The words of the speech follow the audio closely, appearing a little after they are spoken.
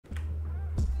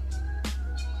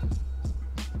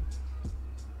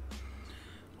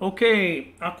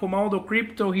Okay, Akumaldo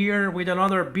Crypto here with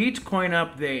another Bitcoin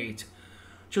update.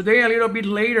 Today a little bit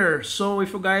later, so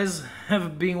if you guys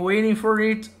have been waiting for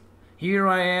it, here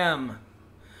I am.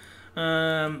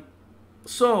 Um,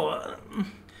 so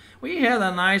we had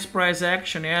a nice price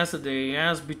action yesterday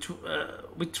as we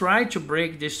tried to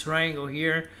break this triangle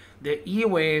here, the E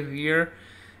wave here,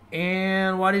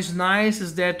 and what is nice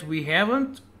is that we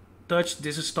haven't touched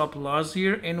this stop loss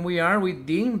here, and we are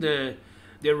within the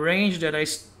range that I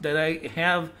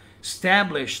have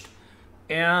established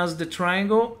as the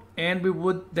triangle, and we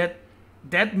would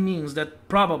that means that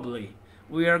probably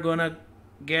we are gonna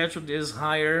get to this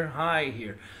higher high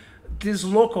here, this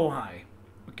local high.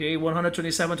 Okay,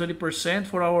 127.20%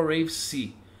 for our wave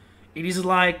C. It is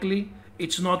likely,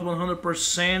 it's not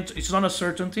 100%, it's not a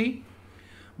certainty,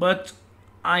 but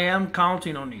I am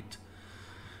counting on it.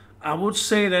 I would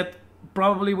say that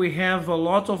probably we have a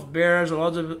lot of bears, a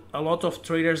lot of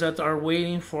traders that are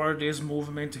waiting for this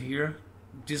movement here,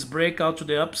 this breakout to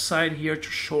the upside here to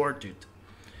short it.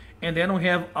 And then we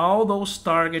have all those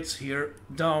targets here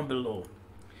down below.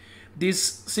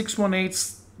 This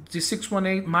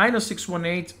 618, minus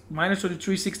 618, minus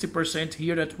 33.60%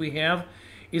 here that we have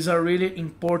is a really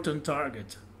important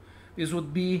target. This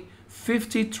would be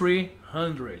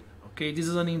 5,300. Okay, this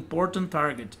is an important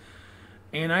target,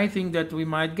 and I think that we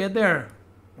might get there.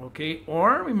 Okay,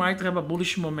 or we might have a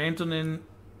bullish momentum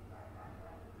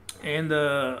and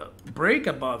break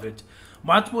above it.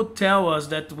 What would tell us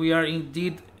that we are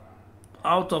indeed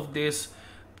out of this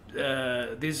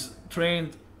this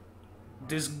trend,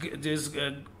 this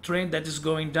trend that is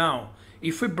going down?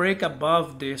 If we break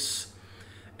above this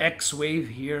X wave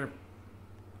here,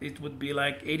 it would be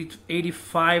like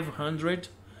 8,500.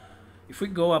 If we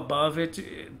go above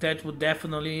it, that would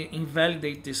definitely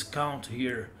invalidate this count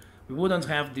here. We wouldn't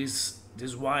have this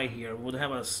Y here. We would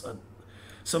have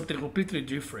something completely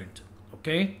different.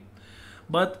 Okay,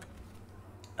 but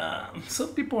some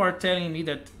people are telling me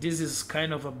that this is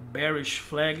kind of a bearish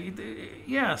flag.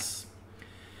 Yes,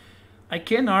 I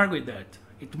can argue that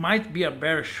it might be a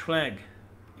bearish flag.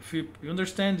 If you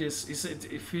understand this,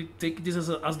 if you take this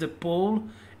as the pole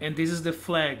and this is the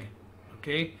flag,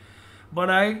 okay. But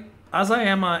as I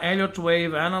am an Elliott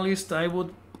wave analyst, I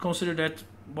would consider that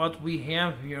what we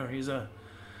have here is a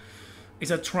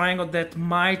triangle that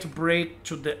might break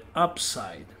to the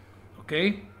upside.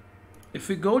 Okay, if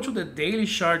we go to the daily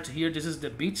chart here, this is the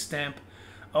beat stamp.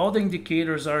 All the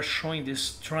indicators are showing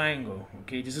this triangle.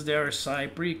 Okay, this is the RSI,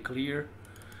 pretty clear.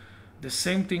 The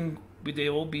same thing with the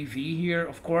OBV here.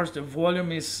 Of course, the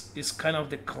volume is kind of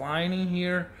declining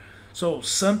here, so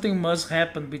something must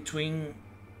happen between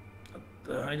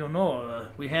I don't know,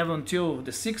 we have until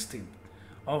the 16th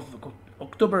of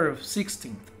October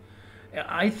 16th.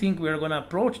 I think we're gonna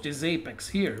approach this apex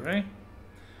here, right?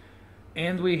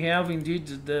 And we have indeed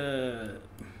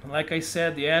like I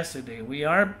said yesterday, we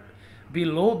are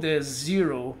below the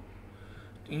zero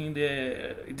in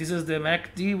this is the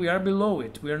MACD, we are below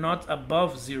it. We are not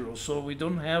above zero, so we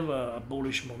don't have a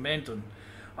bullish momentum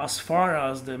as far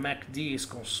as the MACD is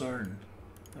concerned.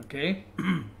 Okay.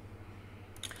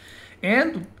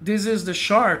 And this is the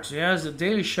chart, yes, the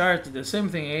daily chart, the same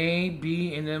thing, A,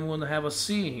 B, and then we'll have a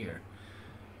C here.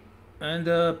 And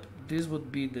this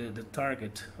would be the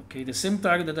target, okay, the same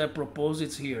target that I proposed,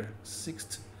 it's here,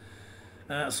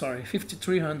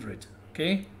 5,300,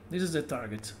 okay? This is the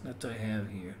target that I have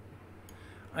here.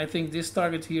 I think this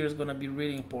target here is gonna be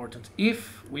really important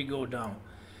if we go down,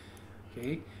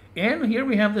 okay? And here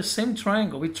we have the same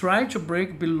triangle. We try to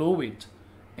break below it,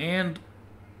 and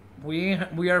we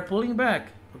are pulling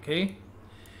back, okay,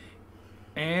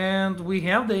 and we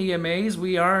have the EMAs.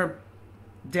 We are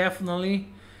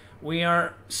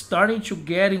starting to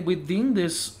get in within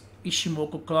this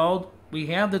Ishimoku cloud. We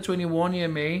have the 21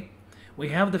 EMA, we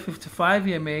have the 55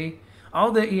 EMA,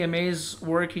 all the EMAs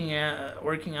working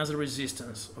as a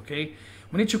resistance. Okay,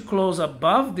 we need to close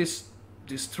above this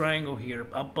triangle here,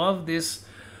 above this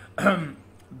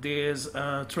this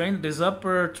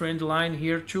upper trend line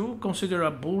here to consider a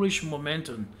bullish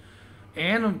momentum,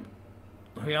 and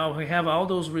we have all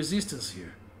those resistance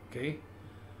here. Okay,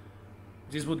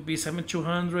 this would be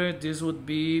 7,200, this would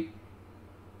be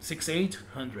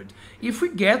 6,800. If we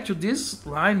get to this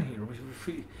line here,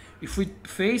 if we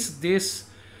face this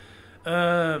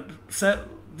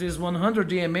this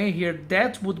 100 EMA here,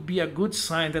 that would be a good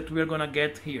sign that we're gonna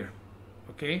get here.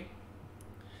 Okay,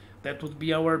 that would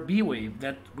be our B wave,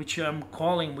 that which I'm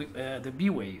calling the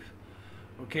B wave.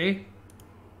 Okay.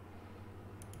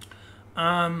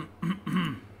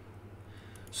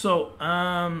 So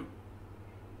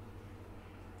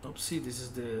oopsie, this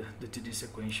is the TD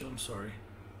sequential. I'm sorry.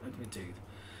 Let me take it.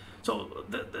 So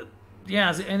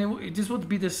yes, and this would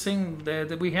be the same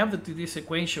that we have the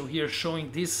sequential here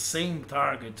showing this same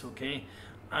target, okay,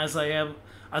 as I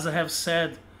have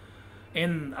said,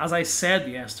 and as I said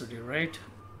yesterday, right?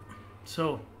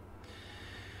 So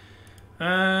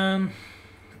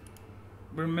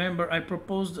remember, I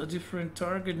proposed a different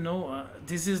target. No,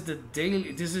 this is the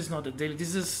daily. This is not the daily.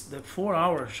 This is the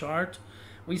 4-hour chart.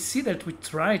 We see that we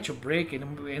try to break it,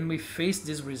 and we face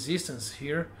this resistance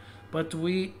here, but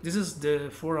this is the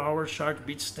 4-hour chart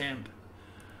beat stamp,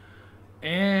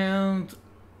 and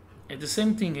the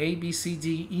same thing, A, B, C,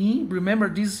 D, E. Remember,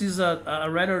 this is a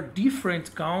rather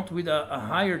different count with a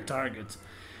higher target.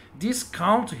 This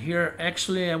count here,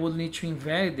 actually, I would need to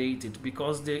invalidate it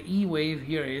because the E wave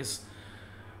here is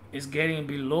getting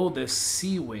below the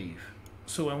C wave.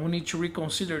 So I will need to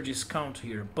reconsider this count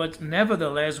here. But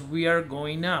nevertheless, we are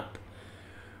going up.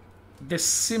 The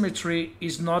symmetry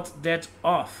is not that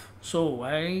off. So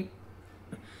I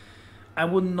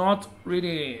would not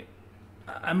really,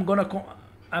 I'm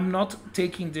not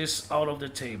taking this out of the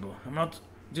table. I'm not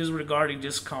disregarding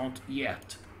this count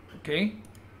yet. Okay?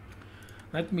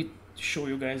 Let me show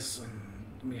you guys.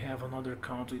 We have another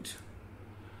count with,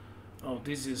 oh,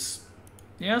 this is,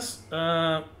 yes,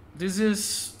 this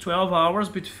is 12 hours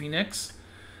between X.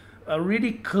 A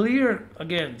really clear,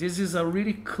 again, this is a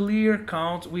really clear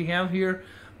count. We have here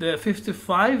the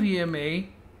 55 EMA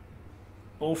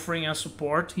offering a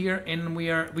support here, and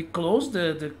we close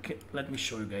let me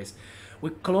show you guys. We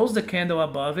close the candle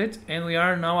above it, and we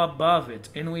are now above it,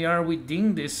 and we are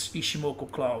within this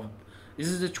Ishimoku cloud. This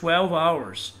is the 12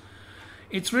 hours.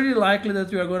 It's really likely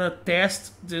that we are going to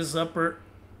test this upper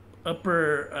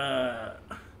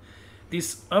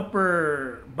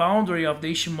boundary of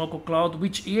the Ishimoku cloud,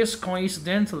 which is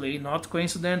coincidentally, not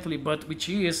coincidentally, but which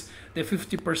is the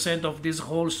 50% of this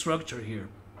whole structure here.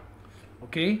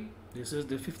 Okay, this is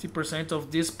the 50% of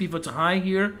this pivot high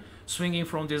here, swinging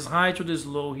from this high to this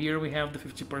low here. We have the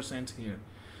 50% here.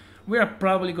 We are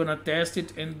probably gonna test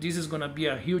it, and this is gonna be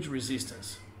a huge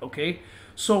resistance. Okay,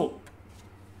 so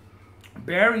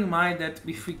bear in mind that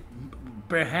if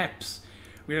perhaps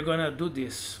we are gonna do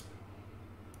this,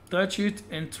 touch it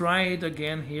and try it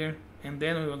again here, and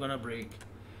then we're gonna break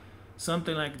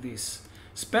something like this.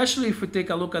 Especially if we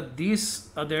take a look at this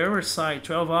at the other side,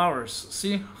 12 hours.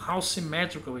 See how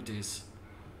symmetrical it is.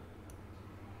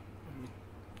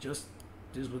 Just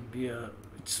this would be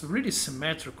it's really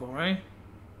symmetrical, right?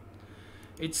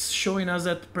 It's showing us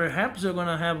that perhaps we're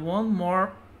gonna have one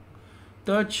more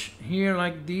touch here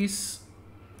like this,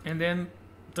 and then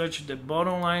touch the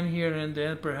bottom line here, and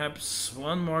then perhaps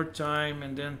one more time,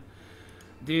 and then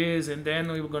this, and then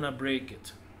we're gonna break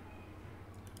it.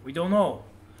 We don't know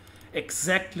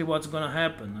exactly what's gonna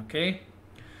happen. Okay,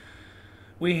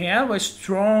 we have a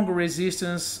strong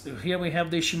resistance here. We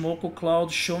have the Ishimoku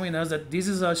cloud showing us that this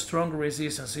is a strong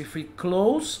resistance. If we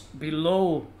close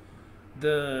below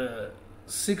the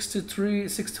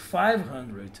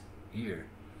 6500 here,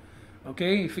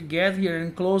 okay, if we get here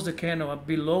and close the candle up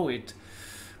below it,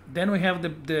 then we have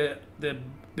the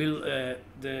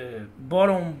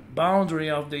bottom boundary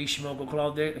of the Ishimoku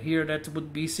cloud here. That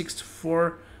would be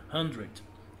 6400.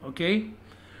 Okay,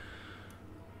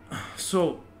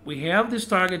 so we have this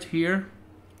target here,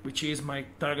 which is my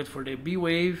target for the B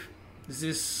wave. This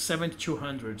is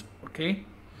 7200. Okay,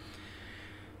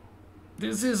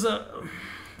 this is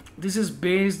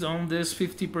based on this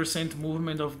 50%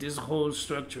 movement of this whole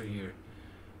structure here,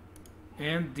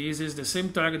 and this is the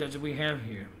same target that we have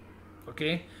here.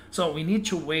 Okay, so we need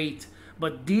to wait,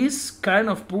 but this kind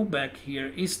of pullback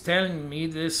here is telling me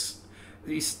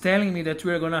that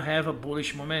we are gonna have a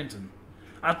bullish momentum,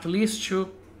 at least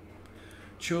to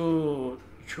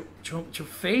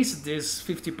face this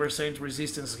 50%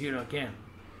 resistance here again.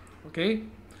 Okay,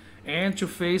 and to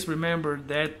face, remember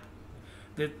that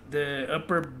the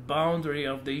upper boundary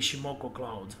of the Ishimoku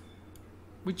cloud,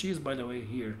 which is, by the way,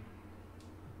 here,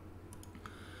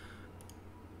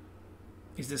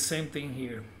 is the same thing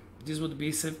here. This would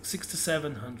be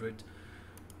 6700.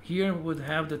 Here we would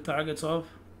have the targets of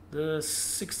the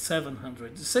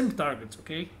 6700, the same targets.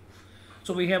 Okay,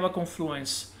 so we have a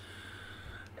confluence,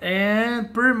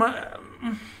 and pretty much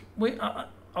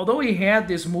although we had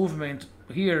this movement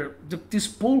here, this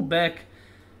pullback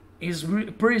is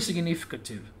pretty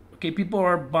significant. Okay, people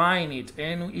are buying it,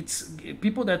 and it's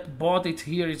people that bought it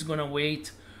here is gonna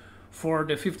wait for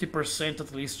the 50%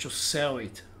 at least to sell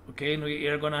it. Okay, and we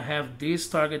are gonna have this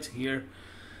target here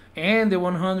and the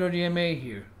 100 EMA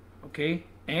here. Okay,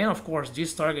 and of course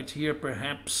this target here,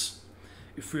 perhaps,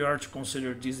 if we are to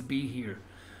consider this B here,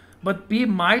 but B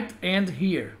might end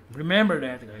here. Remember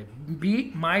that, guys.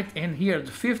 B might end here,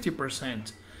 the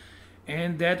 50%.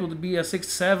 and that would be a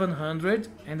 6700,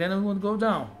 and then it would go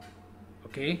down.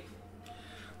 Okay,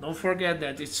 don't forget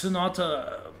that it's not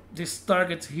a, this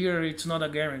target here, it's not a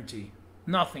guarantee.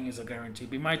 Nothing is a guarantee.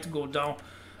 We might go down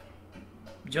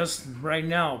just right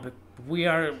now, but we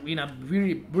are in a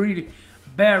really, really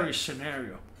bearish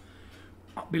scenario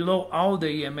below all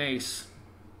the EMAs.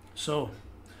 So,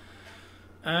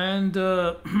 and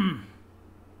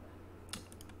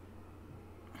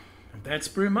that's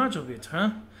pretty much of it,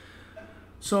 huh?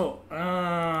 So,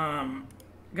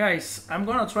 guys, I'm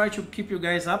gonna try to keep you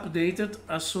guys updated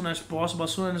as soon as possible,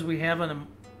 as soon as we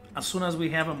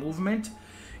have a movement.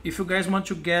 If you guys want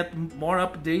to get more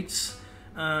updates,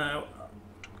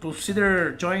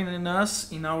 consider joining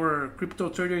us in our Crypto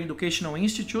Trader Educational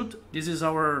Institute. This is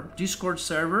our Discord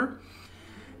server,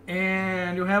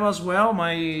 and you have as well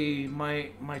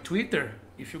my Twitter.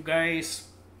 If you guys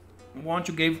want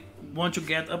to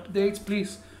get updates,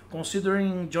 please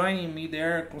considering joining me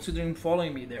there, considering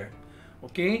following me there.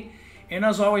 Okay, and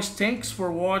as always, thanks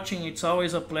for watching. It's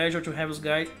always a pleasure to have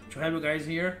you guys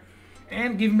here,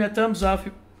 and give me a thumbs up.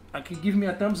 Give me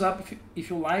a thumbs up if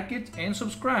you like it, and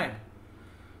subscribe.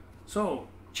 So,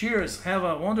 cheers, have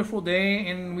a wonderful day,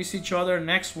 and we see each other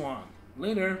next one.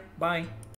 Later, bye.